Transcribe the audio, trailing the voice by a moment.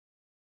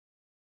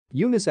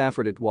Eunice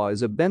Aphroditois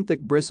is a benthic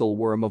bristle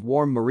worm of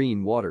warm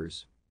marine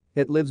waters.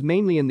 It lives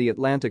mainly in the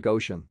Atlantic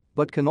Ocean,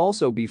 but can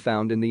also be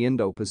found in the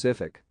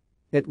Indo-Pacific.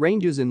 It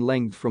ranges in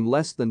length from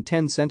less than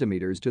 10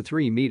 centimeters to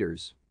 3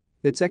 meters.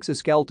 Its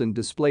exoskeleton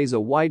displays a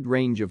wide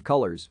range of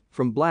colors,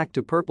 from black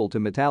to purple to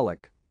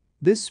metallic.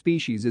 This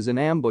species is an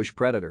ambush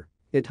predator.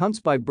 It hunts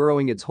by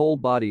burrowing its whole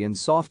body in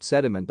soft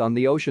sediment on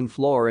the ocean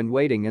floor and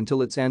waiting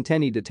until its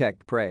antennae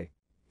detect prey.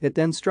 It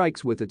then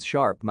strikes with its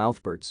sharp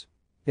mouthparts.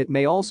 It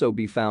may also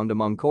be found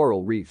among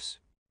coral reefs.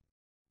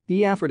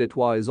 E.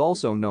 Aphroditois is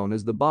also known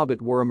as the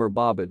bobbit worm or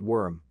bobbit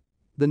worm.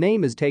 The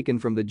name is taken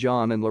from the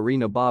John and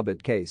Lorena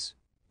Bobbitt case.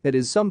 It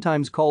is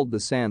sometimes called the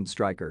sand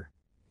striker.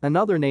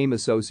 Another name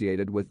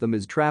associated with them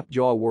is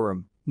trap-jaw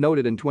worm,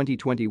 noted in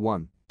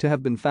 2021 to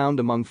have been found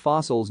among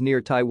fossils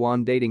near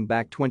Taiwan dating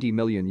back 20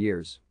 million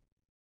years.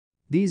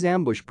 These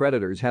ambush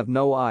predators have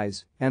no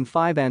eyes and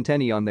 5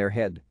 antennae on their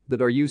head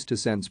that are used to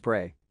sense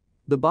prey.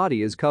 The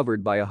body is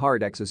covered by a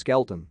hard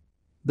exoskeleton.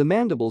 The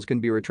mandibles can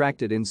be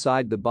retracted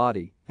inside the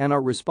body and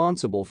are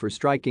responsible for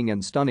striking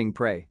and stunning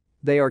prey.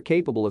 They are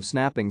capable of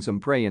snapping some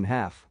prey in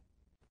half.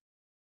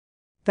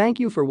 Thank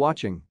you for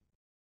watching.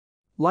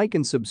 Like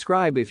and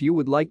subscribe if you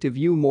would like to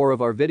view more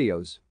of our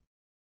videos.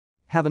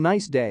 Have a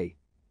nice day.